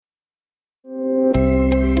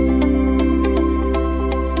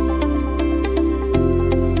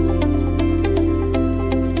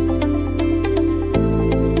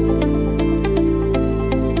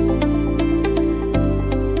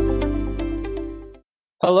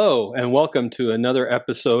Hello, and welcome to another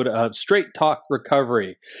episode of Straight Talk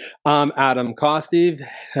Recovery. I'm Adam Kostev,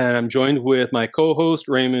 and I'm joined with my co host,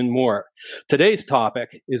 Raymond Moore. Today's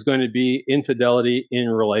topic is going to be infidelity in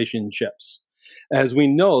relationships. As we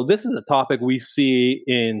know, this is a topic we see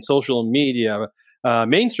in social media,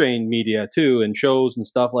 mainstream media too, and shows and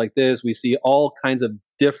stuff like this. We see all kinds of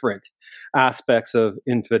different aspects of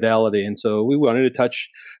infidelity. And so we wanted to touch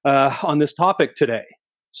on this topic today.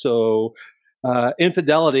 So,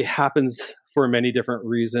 infidelity happens for many different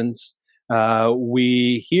reasons.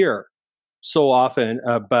 We hear so often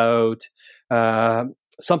about uh,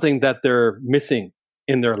 something that they're missing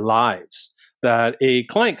in their lives. That a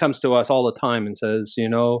client comes to us all the time and says,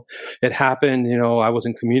 it happened, I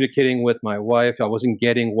wasn't communicating with my wife. I wasn't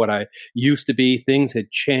getting what I used to be. Things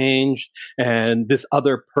had changed. And this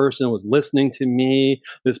other person was listening to me.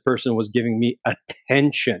 This person was giving me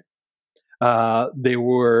attention. They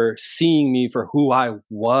were seeing me for who I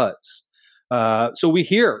was. So we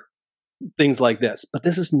hear things like this, but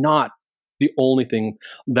this is not the only thing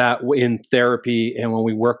that in therapy and when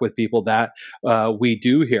we work with people that we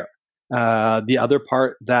do hear. The other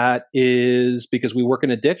part that is because we work in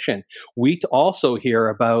addiction, we also hear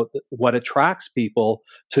about what attracts people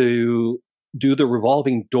to do the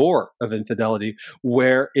revolving door of infidelity,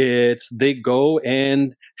 where it's they go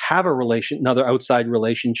and have another outside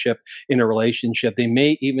relationship in a relationship. They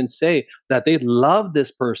may even say that they love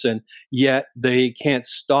this person, yet they can't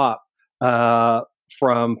stop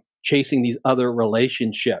from chasing these other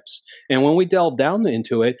relationships. And when we delve down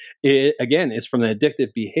into it, again, it's from the addictive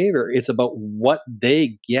behavior. It's about what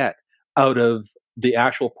they get out of the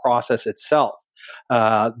actual process itself.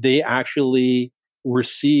 They actually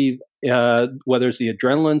receive, whether it's the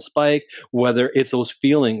adrenaline spike, whether it's those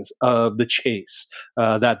feelings of the chase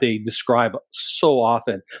that they describe so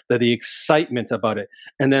often, that the excitement about it.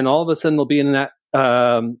 And then all of a sudden they'll be in that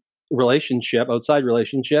outside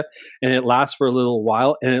relationship, and it lasts for a little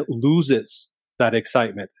while and it loses that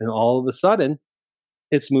excitement. And all of a sudden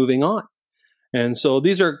it's moving on. And so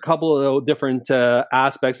these are a couple of different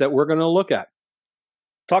aspects that we're going to look at.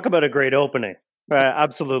 Talk about a great opening.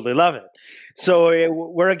 Absolutely love it. So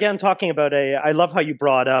we're again talking about I love how you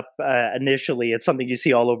brought up initially, it's something you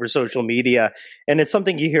see all over social media, and it's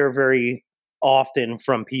something you hear very often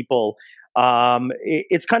from people.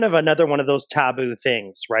 It's kind of another one of those taboo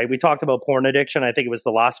things, right? We talked about porn addiction. I think it was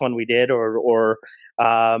the last one we did, or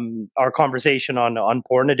our conversation on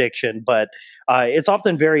porn addiction. But it's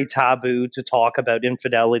often very taboo to talk about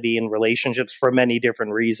infidelity in relationships for many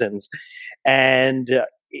different reasons. And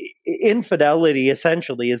infidelity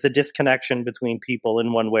essentially is a disconnection between people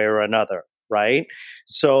in one way or another, right?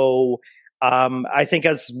 So I think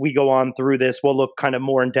as we go on through this, we'll look kind of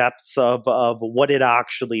more in depths of what it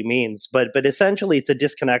actually means. But essentially, it's a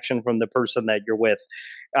disconnection from the person that you're with.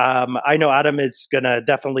 I know Adam is going to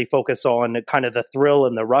definitely focus on kind of the thrill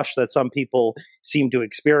and the rush that some people seem to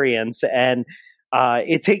experience. And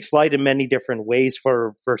it takes light in many different ways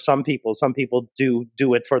for some people. Some people do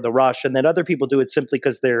it for the rush, and then other people do it simply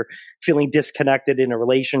because they're feeling disconnected in a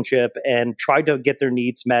relationship and try to get their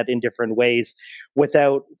needs met in different ways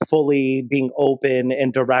without fully being open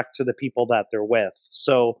and direct to the people that they're with.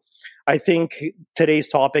 So I think today's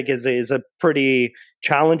topic is a pretty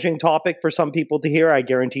challenging topic for some people to hear. I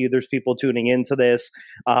guarantee you there's people tuning into this,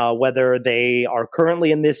 whether they are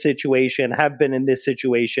currently in this situation, have been in this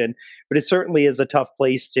situation, but it certainly is a tough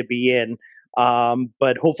place to be in.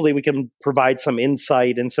 But hopefully we can provide some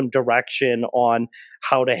insight and some direction on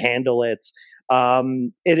how to handle it.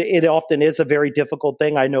 It often is a very difficult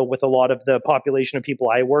thing. I know with a lot of the population of people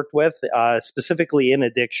I worked with, specifically in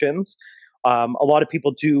addictions, a lot of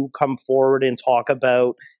people do come forward and talk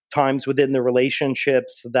about times within the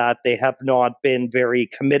relationships that they have not been very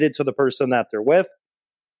committed to the person that they're with,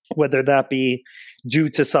 whether that be due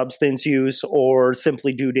to substance use or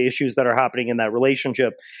simply due to issues that are happening in that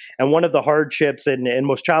relationship. And one of the hardships and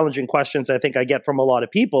most challenging questions I think I get from a lot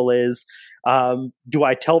of people is, do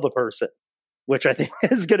I tell the person? Which I think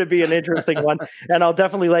is going to be an interesting one. And I'll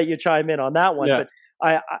definitely let you chime in on that one. Yeah.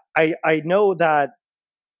 But I know that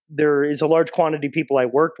there is a large quantity of people I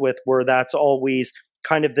worked with where that's always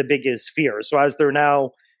kind of the biggest fear. So as they're now,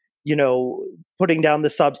 putting down the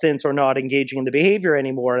substance or not engaging in the behavior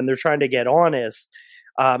anymore, and they're trying to get honest,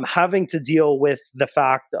 having to deal with the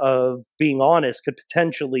fact of being honest could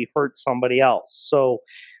potentially hurt somebody else. So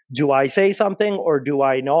do I say something or do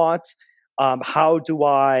I not? How do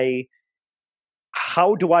I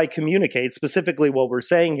communicate specifically what we're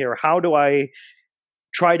saying here? How do I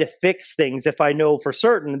try to fix things if I know for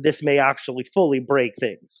certain this may actually fully break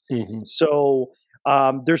things? Mm-hmm. So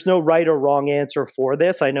there's no right or wrong answer for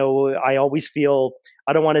this. I know I always feel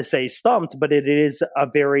I don't want to say stumped, but it is a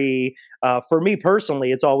very, for me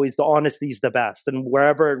personally, it's always the honesty is the best. And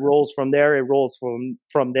wherever it rolls from there, it rolls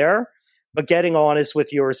from there. But getting honest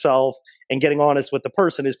with yourself and getting honest with the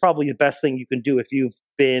person is probably the best thing you can do if you've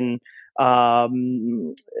been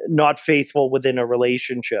not faithful within a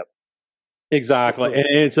relationship. Exactly.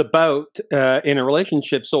 And it's about in a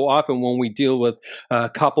relationship. So often when we deal with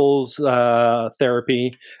couples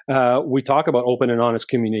therapy, we talk about open and honest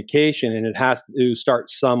communication, and it has to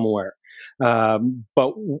start somewhere.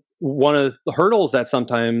 But one of the hurdles that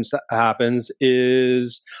sometimes happens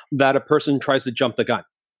is that a person tries to jump the gun.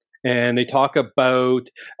 And they talk about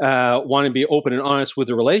wanting to be open and honest with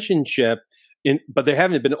the relationship, but they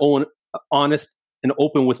haven't been honest and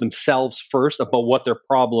open with themselves first about what their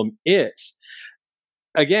problem is.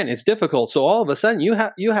 Again, it's difficult. So all of a sudden, you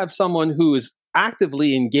have someone who is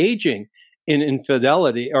actively engaging in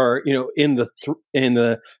infidelity, or in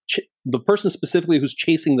the person specifically who's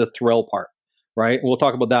chasing the thrill part, right? And we'll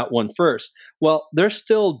talk about that one first. Well, they're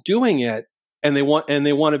still doing it, and they want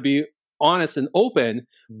to be honest and open.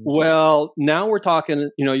 Well, now we're talking.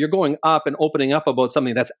 You're going up and opening up about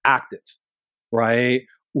something that's active, right?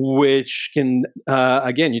 Which can,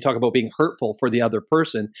 again, you talk about being hurtful for the other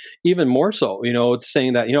person, even more so,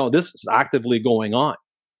 saying that, this is actively going on,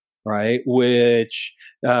 right? Which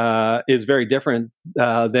is very different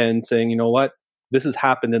than saying, what, this has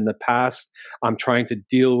happened in the past. I'm trying to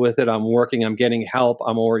deal with it. I'm working. I'm getting help.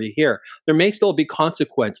 I'm already here. There may still be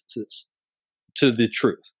consequences to the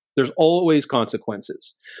truth. There's always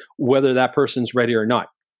consequences, whether that person's ready or not.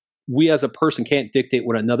 We as a person can't dictate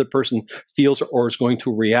what another person feels or is going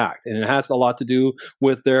to react. And it has a lot to do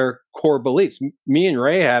with their core beliefs. Me and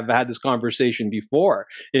Ray have had this conversation before,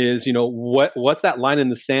 is, what's that line in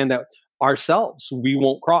the sand that ourselves we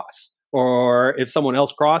won't cross? Or if someone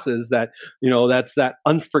else crosses that, that's that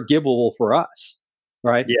unforgivable for us,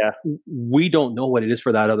 right? Yeah. We don't know what it is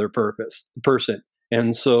for that other person.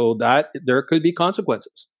 And so that there could be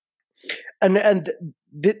consequences. And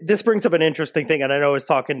this brings up an interesting thing, and I know I was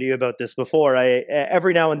talking to you about this before.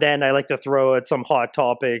 Every now and then I like to throw at some hot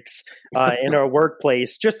topics in our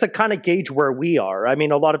workplace just to kind of gauge where we are. I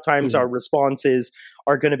mean, a lot of times our responses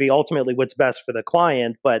are going to be ultimately what's best for the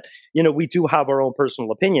client, but we do have our own personal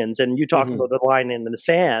opinions. And you talked about the line in the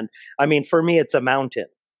sand. I mean, for me, it's a mountain,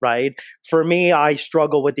 right? For me, I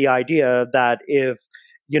struggle with the idea that if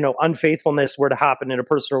unfaithfulness were to happen in a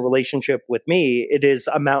personal relationship with me, it is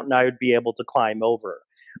a mountain I would be able to climb over.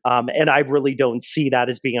 And I really don't see that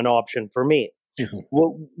as being an option for me.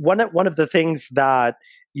 Well, one of the things that,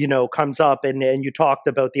 comes up, and you talked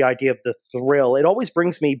about the idea of the thrill, it always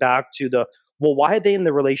brings me back to why are they in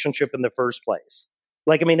the relationship in the first place?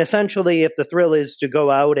 Like, I mean, essentially, if the thrill is to go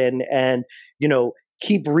out and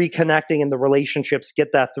keep reconnecting in the relationships, get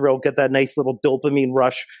that thrill, get that nice little dopamine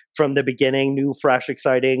rush from the beginning, new, fresh,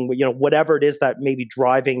 exciting, whatever it is that may be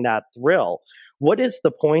driving that thrill. What is the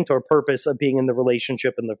point or purpose of being in the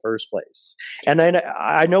relationship in the first place? And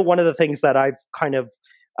I know one of the things that I've kind of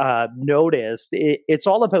noticed, it's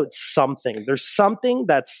all about something. There's something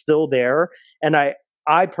that's still there. And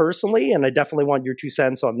I personally, and I definitely want your 2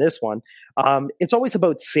 cents on this one, it's always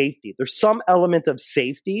about safety. There's some element of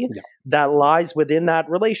safety that lies within that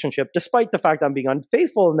relationship. Despite the fact I'm being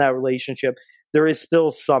unfaithful in that relationship, there is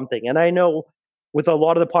still something. And I know with a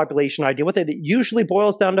lot of the population I deal with, it usually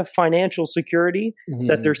boils down to financial security,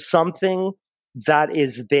 that there's something that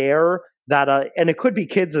is there that, and it could be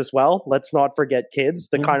kids as well. Let's not forget kids,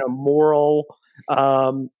 the kind of moral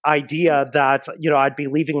idea that, I'd be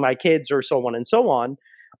leaving my kids or so on and so on.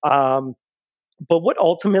 But what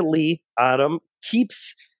ultimately, Adam,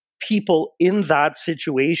 keeps people in that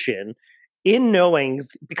situation in knowing,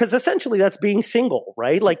 because essentially that's being single,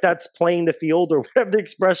 right? Like that's playing the field or whatever the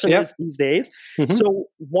expression is these days. So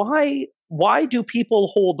why do people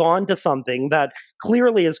hold on to something that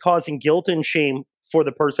clearly is causing guilt and shame for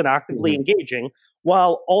the person actively engaging,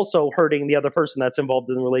 while also hurting the other person that's involved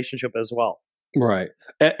in the relationship as well? Right.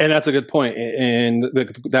 And that's a good point. And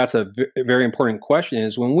that's a very important question,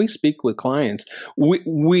 is when we speak with clients,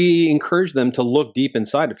 we encourage them to look deep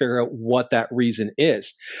inside to figure out what that reason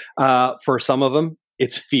is. For some of them,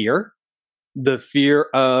 it's fear, the fear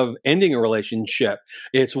of ending a relationship.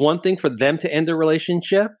 It's one thing for them to end a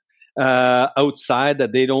relationship outside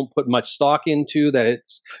that they don't put much stock into, that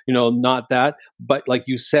it's, not that. But like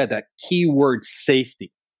you said, that keyword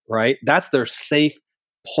safety, right? That's their safe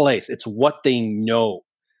place. It's what they know,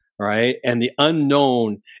 right? And the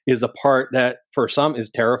unknown is the part that for some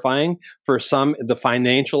is terrifying. For some, the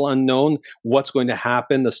financial unknown, what's going to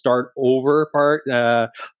happen, the start over part, the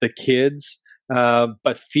kids.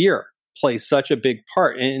 But fear plays such a big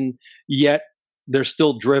part. And yet they're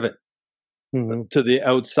still driven to the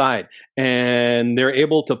outside, and they're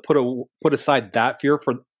able to put aside that fear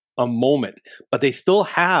for a moment, but they still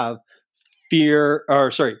have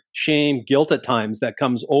shame, guilt at times that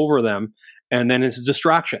comes over them, and then it's a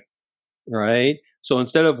distraction, right? So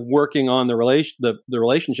instead of working on the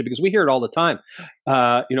relationship, because we hear it all the time,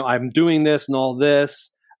 I'm doing this and all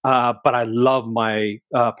this, but I love my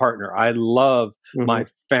partner, I love my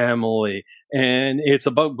family, and it's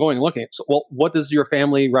about going looking. So, well, what does your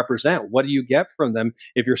family represent? What do you get from them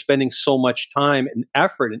if you're spending so much time and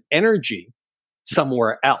effort and energy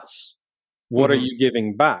somewhere else? What are you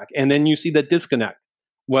giving back? And then you see the disconnect.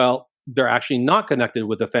 Well, they're actually not connected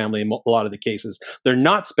with the family in a lot of the cases. They're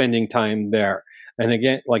not spending time there. And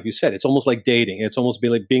again, like you said, it's almost like dating. It's almost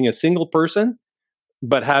like being a single person,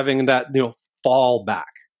 but having that, fall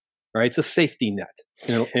back, right? It's a safety net,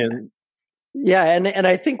 and yeah, and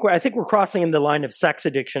I think we're crossing in the line of sex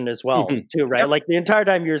addiction as well, too, right? Yep. Like the entire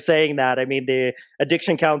time you're saying that, I mean, the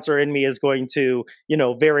addiction counselor in me is going to,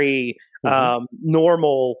 very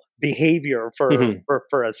normal behavior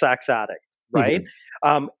for a sex addict, right?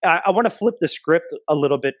 I want to flip the script a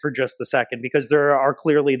little bit for just a second, because there are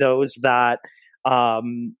clearly those that are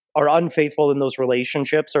unfaithful in those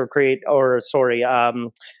relationships,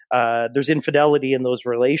 there's infidelity in those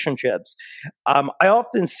relationships. I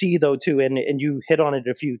often see, though, too, and you hit on it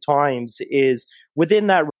a few times, is within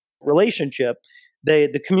that relationship,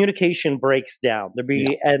 the communication breaks down.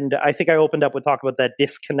 And I think I opened up with talking about that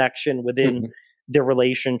disconnection within the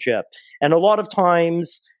relationship. And a lot of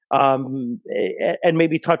times, and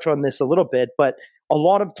maybe touch on this a little bit, but a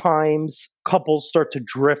lot of times couples start to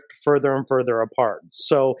drift further and further apart.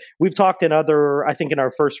 So we've talked in I think in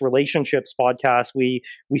our first relationships podcast, we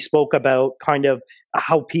spoke about kind of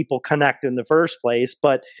how people connect in the first place.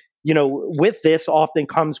 But, with this often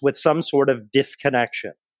comes with some sort of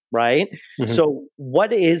disconnection, right? So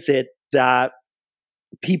what is it that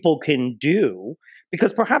people can do?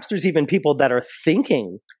 Because perhaps there's even people that are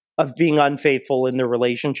thinking of being unfaithful in their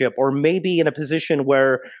relationship, or maybe in a position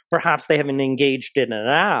where perhaps they haven't engaged in an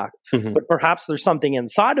act, but perhaps there's something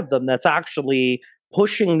inside of them that's actually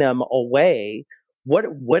pushing them away.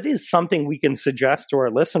 What is something we can suggest to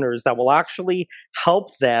our listeners that will actually help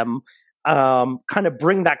them kind of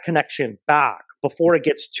bring that connection back before it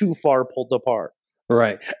gets too far pulled apart?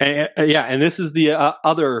 Right. And this is the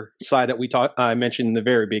other side that I mentioned in the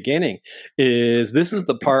very beginning, is this is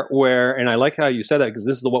the part where, and I like how you said that, because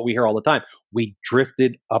this is what we hear all the time, we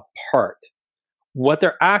drifted apart. What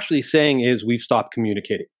they're actually saying is we've stopped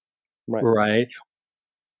communicating. Right?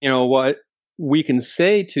 What we can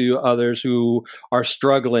say to others who are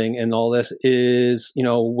struggling and all this is,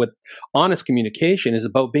 with honest communication, is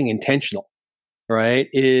about being intentional. Right?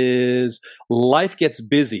 Is life gets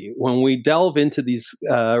busy when we delve into these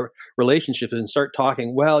relationships and start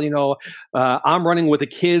talking. Well, I'm running with the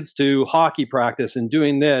kids to hockey practice and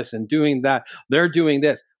doing this and doing that. They're doing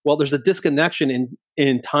this. Well, there's a disconnection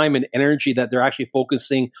in time and energy that they're actually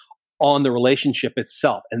focusing on the relationship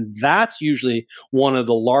itself, and that's usually one of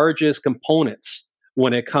the largest components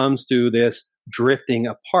when it comes to this drifting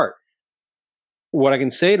apart. What I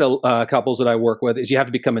can say to couples that I work with is you have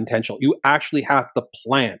to become intentional. You actually have to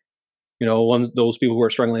plan. Those people who are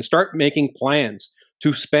struggling, start making plans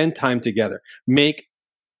to spend time together. Make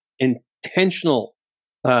intentional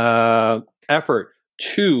effort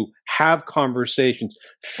to have conversations.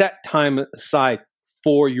 Set time aside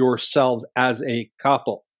for yourselves as a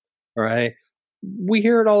couple. Right? We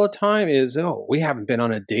hear it all the time is, we haven't been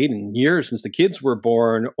on a date in years since the kids were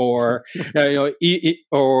born, or,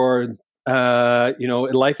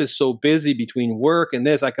 life is so busy between work and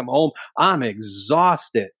this. I come home, I'm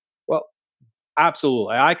exhausted. Well,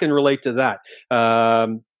 absolutely, I can relate to that.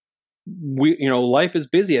 Life is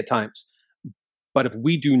busy at times, but if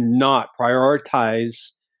we do not prioritize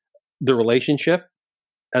the relationship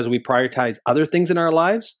as we prioritize other things in our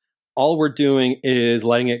lives, all we're doing is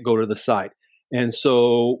letting it go to the side. And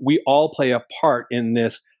so we all play a part in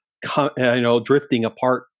this, drifting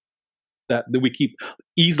apart that we keep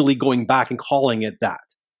easily going back and calling it that,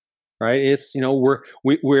 right? It's,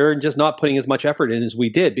 we're just not putting as much effort in as we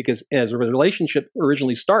did, because as a relationship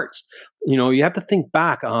originally starts, you have to think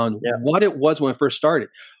back on what it was when it first started.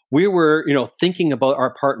 We were, thinking about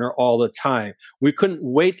our partner all the time. We couldn't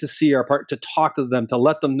wait to see our partner, to talk to them, to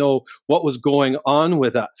let them know what was going on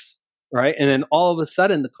with us, right? And then all of a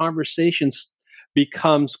sudden, the conversation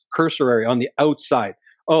becomes cursory on the outside.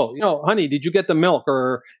 Oh, honey, did you get the milk?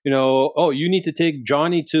 Or, you need to take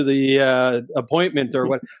Johnny to the appointment, or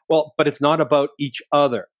what? Well, but it's not about each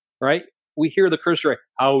other, right? We hear the cursory,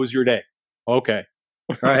 how was your day? Okay.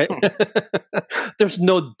 right? There's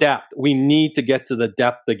no depth. We need to get to the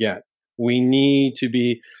depth again. We need to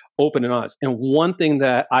be open and honest. And one thing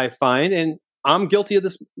that I find, and I'm guilty of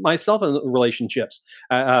this myself in relationships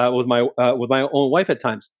with my own wife at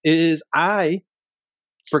times, is I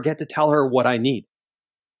forget to tell her what I need.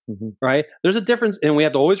 Mm-hmm. Right? There's a difference, and we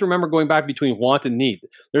have to always remember going back between want and need.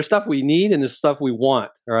 There's stuff we need, and there's stuff we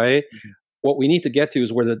want. Right? Mm-hmm. What we need to get to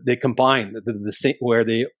is where they combine, the same, where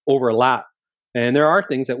they overlap. And there are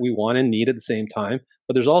things that we want and need at the same time,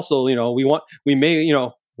 but there's also, we may,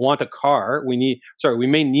 want a car. We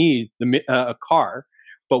may need a car,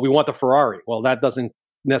 but we want the Ferrari. Well, that doesn't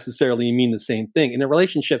necessarily mean the same thing. In a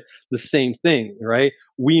relationship, the same thing, right?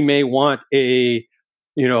 We may want a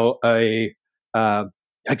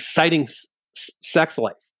exciting sex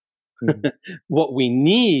life. Mm-hmm. What we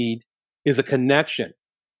need is a connection,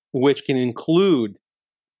 which can include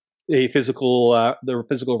the physical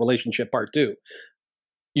relationship part too.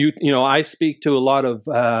 I speak to a lot of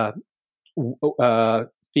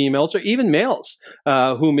females or even males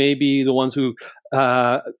who may be the ones who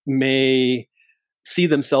may see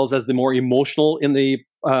themselves as the more emotional in the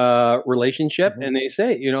relationship, mm-hmm. and they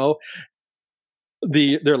say,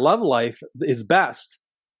 their love life is best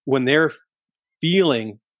when they're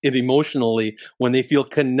feeling it emotionally, when they feel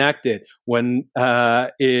connected, when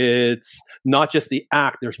it's not just the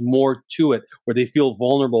act, there's more to it, where they feel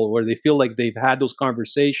vulnerable, where they feel like they've had those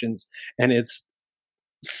conversations, and it's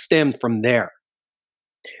stemmed from there.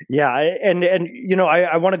 Yeah, and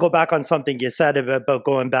I want to go back on something you said about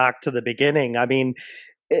going back to the beginning. I mean,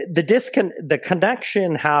 the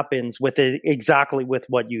connection happens with exactly with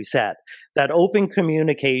what you said. That open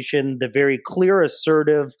communication, the very clear,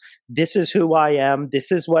 assertive, this is who I am, this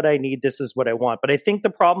is what I need, this is what I want. But I think the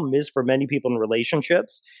problem is for many people in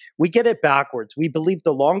relationships, we get it backwards. We believe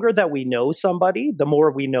the longer that we know somebody, the more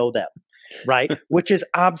we know them, right? Which is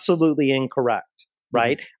absolutely incorrect,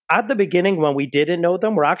 right? Mm-hmm. At the beginning, when we didn't know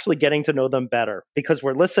them, we're actually getting to know them better because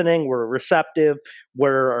we're listening, we're receptive,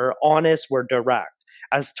 we're honest, we're direct.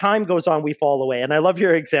 As time goes on, we fall away. And I love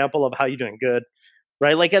your example of how you're doing good,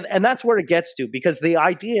 right? Like, and that's where it gets to, because the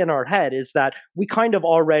idea in our head is that we kind of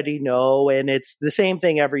already know, and it's the same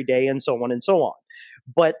thing every day, and so on and so on.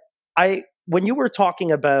 But when you were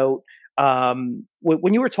talking about, I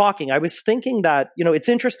was thinking that, it's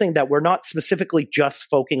interesting that we're not specifically just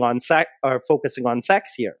focusing on sex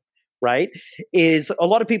here. Right? Is a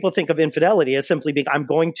lot of people think of infidelity as simply being, I'm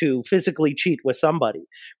going to physically cheat with somebody,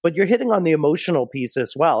 but you're hitting on the emotional piece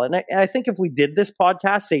as well. And I think if we did this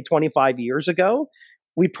podcast, say 25 years ago,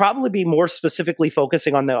 we'd probably be more specifically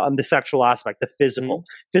focusing on the sexual aspect, the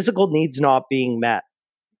physical needs not being met.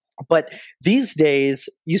 But these days,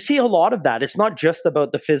 you see a lot of that. It's not just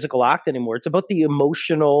about the physical act anymore. It's about the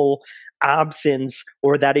emotional absence,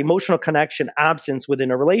 or that emotional connection absence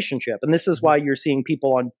within a relationship. And this is why you're seeing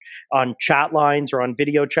people on chat lines or on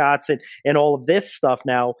video chats and all of this stuff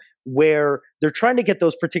now, where they're trying to get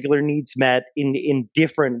those particular needs met in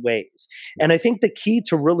different ways. And I think the key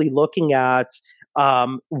to really looking at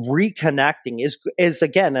reconnecting is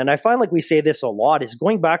again, and I find like we say this a lot, is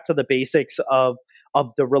going back to the basics of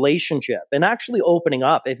the relationship and actually opening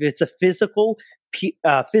up. If it's a physical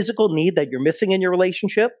need that you're missing in your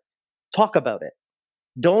relationship, talk about it.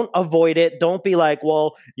 Don't avoid it. Don't be like,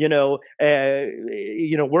 well, we're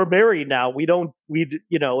married now.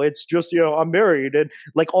 It's just, I'm married, and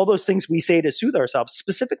like all those things we say to soothe ourselves.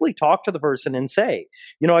 Specifically, talk to the person and say,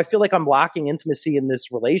 I feel like I'm lacking intimacy in this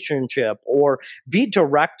relationship, or be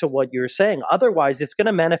direct to what you're saying. Otherwise, it's going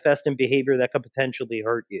to manifest in behavior that could potentially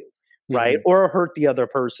hurt you. Right? Mm-hmm. Or hurt the other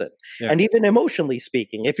person. Yeah. And even emotionally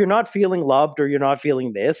speaking, if you're not feeling loved or you're not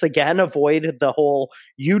feeling this, again, avoid the whole,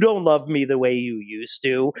 you don't love me the way you used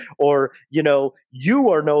to, or, you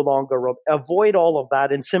are no longer, avoid all of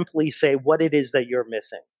that and simply say what it is that you're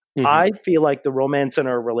missing. Mm-hmm. I feel like the romance in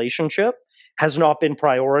our relationship has not been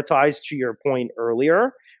prioritized, to your point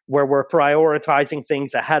earlier, where we're prioritizing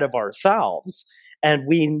things ahead of ourselves. And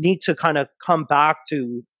we need to kind of come back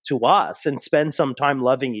to us and spend some time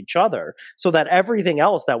loving each other, so that everything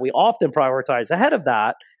else that we often prioritize ahead of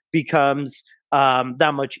that becomes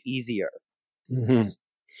that much easier. Mm-hmm.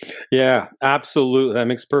 Yeah, absolutely. That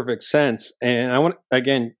makes perfect sense. And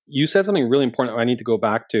you said something really important I need to go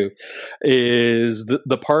back to, is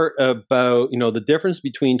the part about, the difference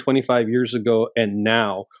between 25 years ago and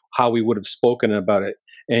now, how we would have spoken about it.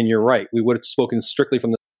 And you're right. We would have spoken strictly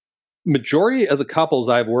from the majority of the couples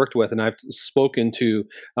I've worked with and I've spoken to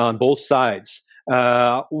on both sides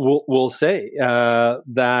will say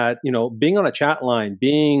that, being on a chat line,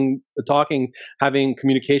 talking, having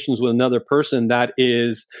communications with another person that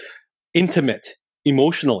is intimate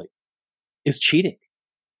emotionally is cheating.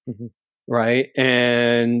 Mm-hmm. right?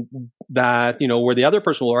 And that, where the other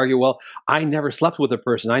person will argue, well, I never slept with a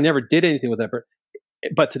person, I never did anything with that person.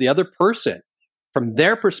 But to the other person, from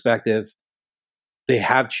their perspective, they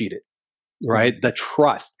have cheated, right? Mm-hmm. The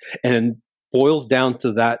trust, and boils down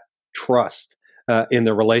to that trust in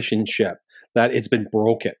the relationship, that it's been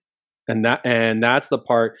broken. And that's the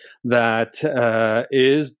part that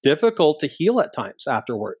is difficult to heal at times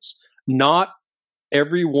afterwards. Not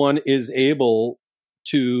everyone is able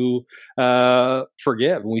to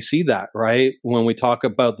forgive. And we see that, right? When we talk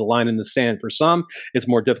about the line in the sand, for some, it's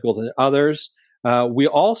more difficult than others. We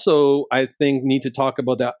also, I think, need to talk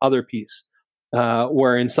about that other piece.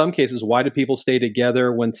 Where in some cases, why do people stay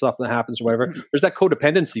together when something happens or whatever? There's that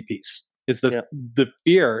codependency piece. It's Yeah. the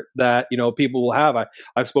fear that people will have.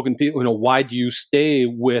 I've spoken to people. Why do you stay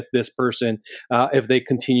with this person if they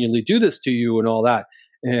continually do this to you and all that?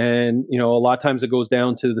 And a lot of times it goes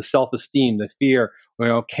down to the self-esteem, the fear.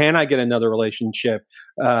 Can I get another relationship?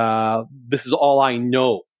 This is all I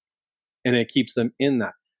know, and it keeps them in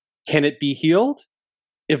that. Can it be healed?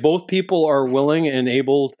 If both people are willing and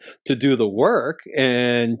able to do the work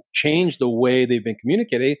and change the way they've been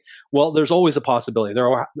communicating, well, there's always a possibility.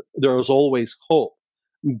 There's always hope,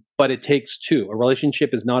 but it takes two. A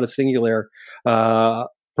relationship is not a singular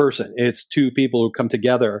person. It's two people who come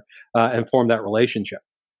together and form that relationship.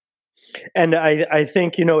 And I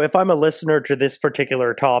think, if I'm a listener to this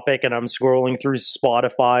particular topic and I'm scrolling through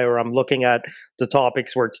Spotify or I'm looking at the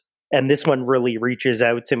topics and this one really reaches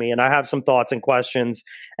out to me and I have some thoughts and questions,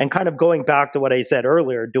 and kind of going back to what I said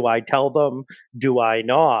earlier, do I tell them? Do I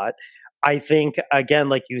not? I think, again,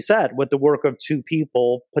 like you said, with the work of two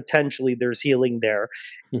people, potentially there's healing there.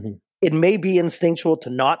 Mm-hmm. It may be instinctual to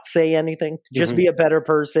not say anything, to just be a better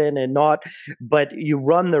person and not, but you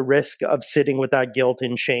run the risk of sitting with that guilt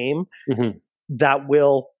and shame Mm-hmm. that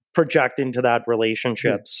will project into that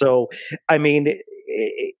relationship. So, I mean,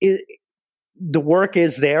 the work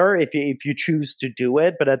is there if you choose to do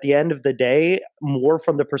it, but at the end of the day, more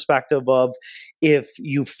from the perspective of, if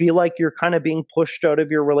you feel like you're kind of being pushed out of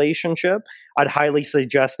your relationship, I'd highly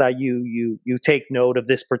suggest that you take note of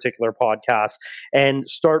this particular podcast and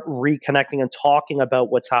start reconnecting and talking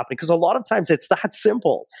about what's happening, because a lot of times it's that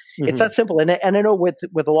simple. It's that simple. And I know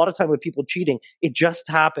with a lot of time with people cheating, it just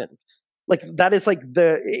happened. Like, that is like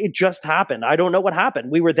it just happened. I don't know what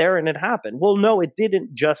happened. We were there and it happened. Well, no, it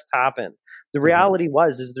didn't just happen. The reality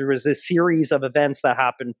is there was a series of events that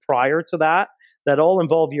happened prior to that all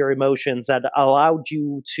involve your emotions, that allowed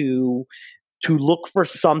you to look for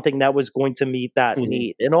something that was going to meet that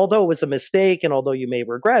need. And although it was a mistake and although you may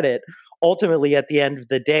regret it, ultimately at the end of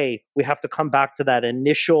the day, we have to come back to that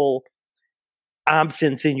initial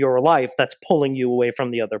absence in your life that's pulling you away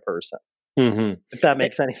from the other person. If that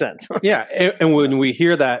makes any sense. Yeah, and when we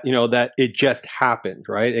hear that, that it just happened,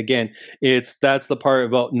 right? Again, that's the part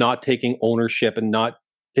about not taking ownership and not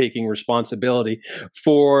taking responsibility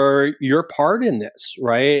for your part in this,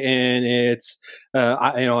 right? And it's,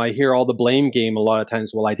 I hear all the blame game a lot of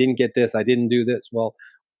times. Well, I didn't get this, I didn't do this. Well,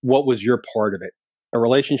 what was your part of it? A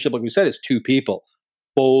relationship, like we said, is two people.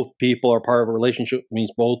 Both people are part of a relationship. It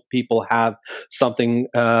means both people have something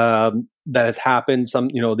that has happened.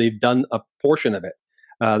 They've done a portion of it.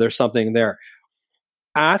 There's something there.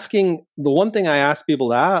 The one thing I ask people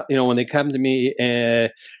that, when they come to me,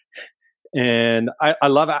 and I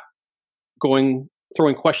love throwing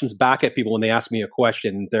questions back at people when they ask me a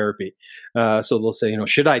question in therapy. So they'll say,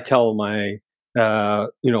 should I tell my,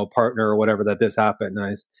 partner or whatever that this happened?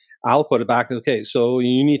 And I'll put it back. Okay, so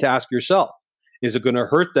you need to ask yourself, is it going to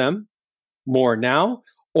hurt them more now?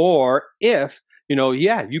 Or if,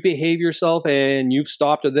 you behave yourself and you've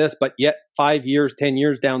stopped at this, but yet 5 years, 10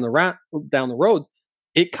 years down the road,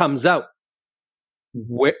 it comes out.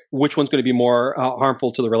 Which one's going to be more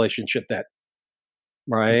harmful to the relationship then?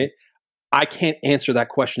 Right? I can't answer that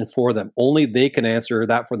question for them. Only they can answer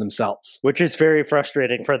that for themselves. Which is very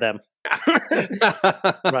frustrating for them.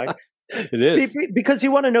 Right? It is. Because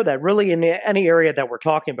you want to know that really in any area that we're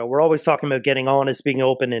talking about, we're always talking about getting honest, being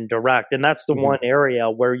open and direct. And that's the one area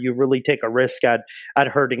where you really take a risk at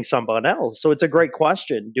hurting someone else. So it's a great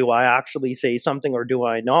question. Do I actually say something or do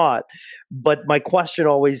I not? But my question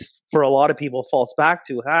always, for a lot of people, falls back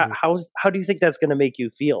to how do you think that's going to make you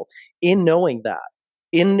feel in knowing that?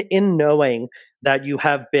 In knowing that you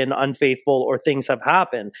have been unfaithful or things have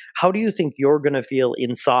happened, how do you think you're going to feel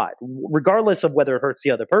inside, regardless of whether it hurts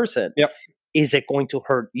the other person? Yep. Is it going to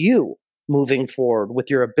hurt you moving forward with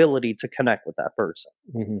your ability to connect with that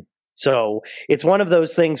person? So it's one of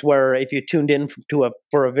those things where if you tuned in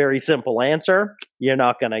for a very simple answer, you're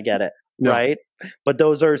not going to get it, right? But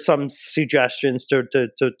those are some suggestions to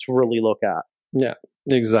really look at. Yeah,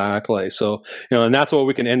 exactly. So, and that's what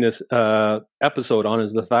we can end this episode on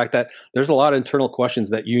is the fact that there's a lot of internal questions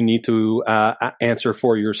that you need to answer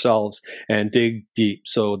for yourselves and dig deep.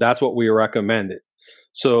 So that's what we recommend it.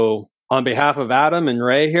 So, on behalf of Adam and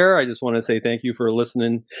Ray here, I just want to say thank you for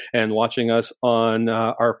listening and watching us on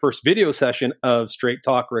our first video session of Straight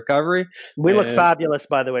Talk Recovery. We look fabulous,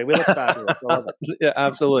 by the way. We look fabulous. I love it. Yeah,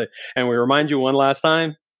 absolutely. And we remind you one last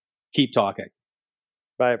time, keep talking.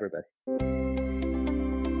 Bye, everybody.